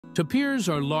Tapirs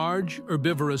are large,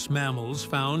 herbivorous mammals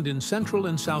found in Central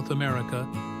and South America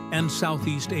and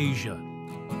Southeast Asia.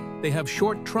 They have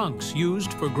short trunks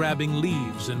used for grabbing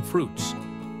leaves and fruits.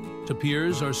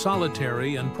 Tapirs are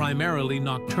solitary and primarily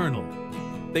nocturnal.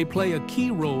 They play a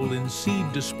key role in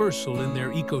seed dispersal in their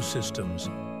ecosystems.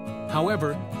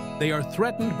 However, they are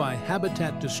threatened by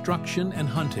habitat destruction and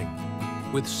hunting,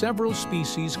 with several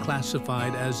species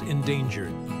classified as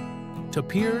endangered.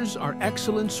 Tapirs are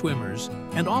excellent swimmers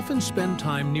and often spend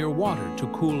time near water to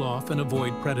cool off and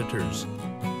avoid predators.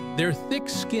 Their thick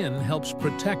skin helps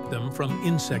protect them from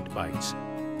insect bites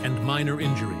and minor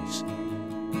injuries.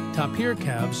 Tapir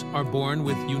calves are born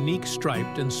with unique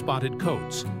striped and spotted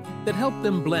coats that help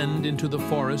them blend into the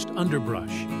forest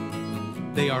underbrush.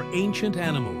 They are ancient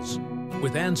animals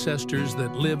with ancestors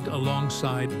that lived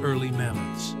alongside early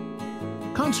mammoths.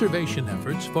 Conservation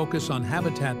efforts focus on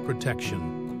habitat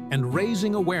protection and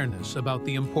raising awareness about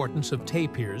the importance of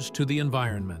tapirs to the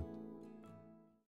environment.